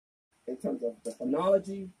in terms of the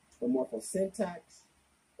phonology, the morphosyntax,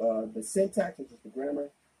 the syntax, which is the grammar,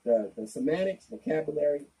 the semantics,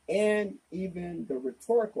 vocabulary, and even the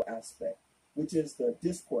rhetorical aspect, which is the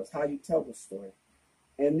discourse, how you tell the story.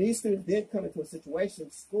 And these students then come into a situation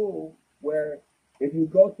in school where if you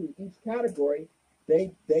go through each category,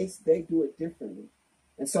 they do it differently.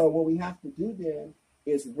 And so what we have to do then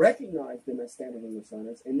is recognize them as standard English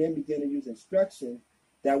learners and then begin to use instruction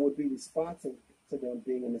that would be responsive to them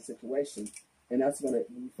being in this situation. And that's going to,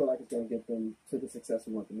 we feel like it's going to get them to the success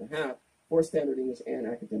we want them to have for standard English and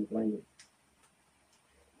academic language.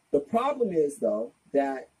 The problem is, though,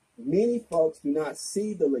 that many folks do not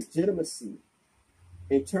see the legitimacy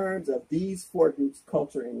in terms of these four groups,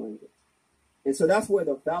 culture and language. And so that's where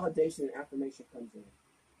the validation and affirmation comes in.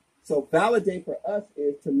 So validate for us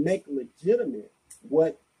is to make legitimate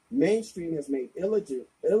what mainstream has made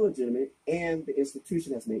illegitimate and the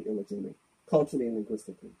institution has made illegitimate, culturally and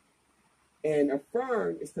linguistically. And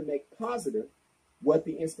affirm is to make positive what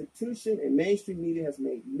the institution and mainstream media has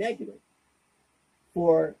made negative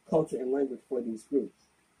for culture and language for these groups.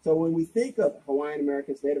 So when we think of Hawaiian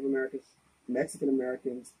Americans, Native Americans, Mexican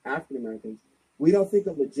Americans, African Americans, we don't think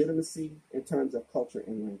of legitimacy in terms of culture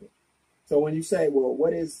and language. So when you say, well,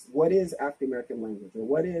 what is African American language, or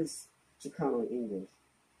what is Chicano English,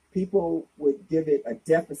 people would give it a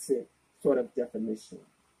deficit sort of definition: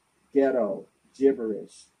 ghetto,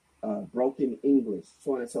 gibberish, broken English,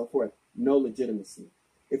 so on and so forth. No legitimacy.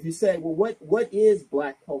 If you say, well, what is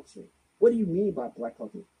Black culture? What do you mean by Black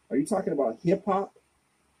culture? Are you talking about hip hop?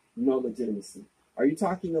 No legitimacy. Are you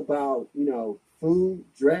talking about, food,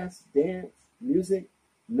 dress, dance, music?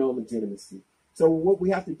 No legitimacy. So what we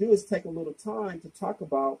have to do is take a little time to talk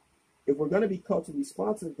about, if we're going to be culturally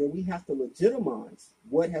responsive, then we have to legitimize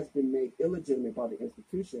what has been made illegitimate by the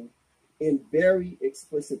institution in very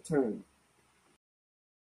explicit terms.